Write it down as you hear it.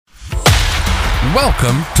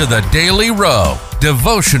Welcome to the Daily Row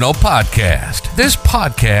Devotional Podcast. This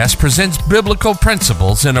podcast presents biblical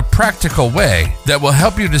principles in a practical way that will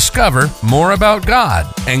help you discover more about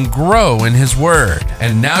God and grow in His Word.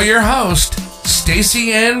 And now your host,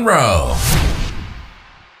 Stacey Ann Rowe.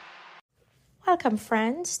 Welcome,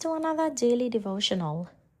 friends, to another daily devotional.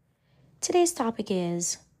 Today's topic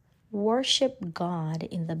is Worship God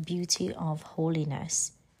in the Beauty of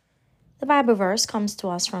Holiness. The Bible verse comes to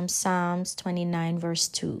us from Psalms 29 verse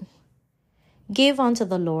 2. Give unto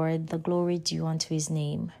the Lord the glory due unto His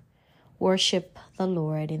name. Worship the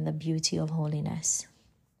Lord in the beauty of holiness.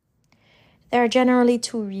 There are generally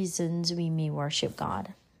two reasons we may worship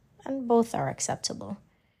God, and both are acceptable.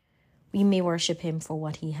 We may worship Him for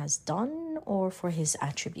what He has done or for His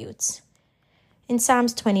attributes. In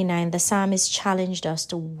Psalms 29, the psalmist challenged us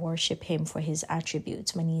to worship Him for His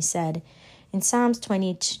attributes when he said, in Psalms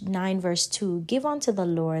 29 verse 2, give unto the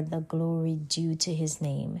Lord the glory due to His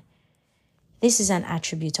name. This is an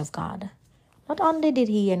attribute of God. Not only did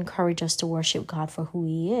He encourage us to worship God for who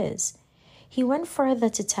He is, He went further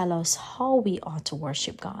to tell us how we ought to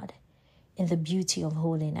worship God in the beauty of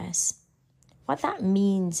holiness. What that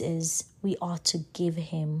means is we ought to give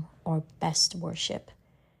Him our best worship.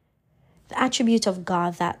 The attribute of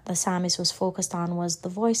God that the psalmist was focused on was the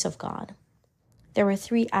voice of God. There were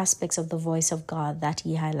three aspects of the voice of God that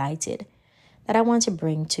he highlighted that I want to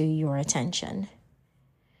bring to your attention.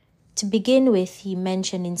 To begin with, he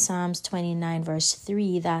mentioned in Psalms 29 verse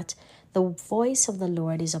 3 that the voice of the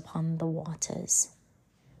Lord is upon the waters.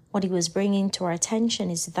 What he was bringing to our attention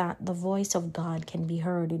is that the voice of God can be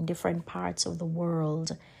heard in different parts of the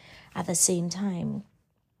world at the same time.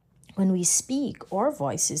 When we speak, our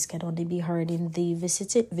voices can only be heard in the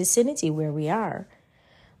vicinity where we are.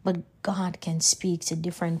 But God can speak to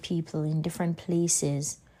different people in different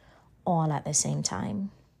places all at the same time.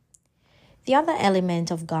 The other element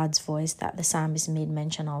of God's voice that the psalmist made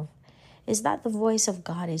mention of is that the voice of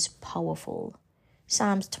God is powerful.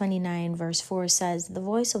 Psalms 29 verse 4 says, the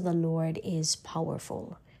voice of the Lord is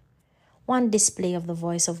powerful. One display of the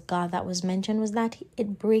voice of God that was mentioned was that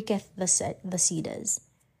it breaketh the cedars.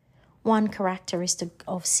 One characteristic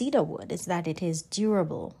of cedar wood is that it is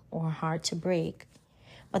durable or hard to break.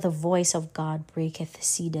 But the voice of God breaketh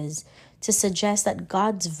cedars, to suggest that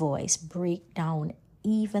God's voice break down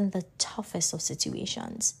even the toughest of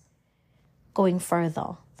situations. Going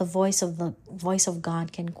further, the voice of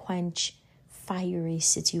God can quench fiery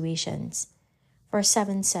situations. Verse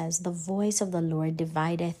 7 says, the voice of the Lord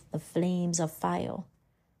divideth the flames of fire.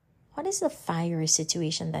 What is the fiery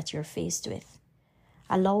situation that you're faced with?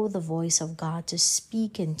 Allow the voice of God to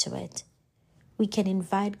speak into it. We can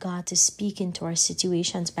invite God to speak into our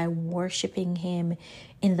situations by worshiping Him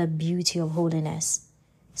in the beauty of holiness.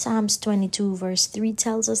 Psalms 22 verse 3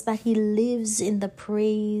 tells us that He lives in the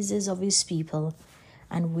praises of His people,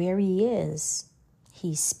 and where He is,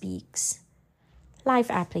 He speaks. Life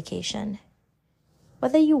application.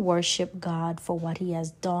 Whether you worship God for what He has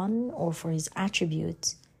done or for His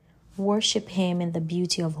attributes, worship Him in the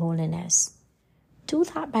beauty of holiness. Do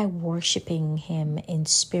that by worshiping Him in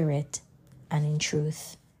spirit and in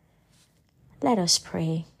truth. Let us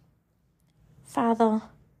pray. Father,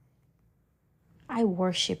 I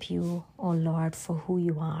worship You, O Lord, for who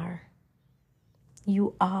You are.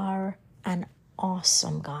 You are an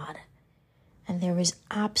awesome God, and there is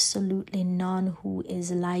absolutely none who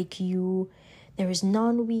is like You. There is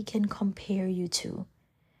none we can compare You to.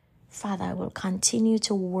 Father, I will continue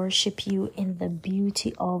to worship You in the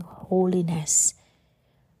beauty of holiness.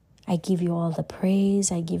 I give You all the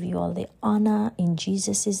praise. I give You all the honor in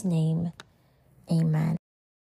Jesus' name. Amen.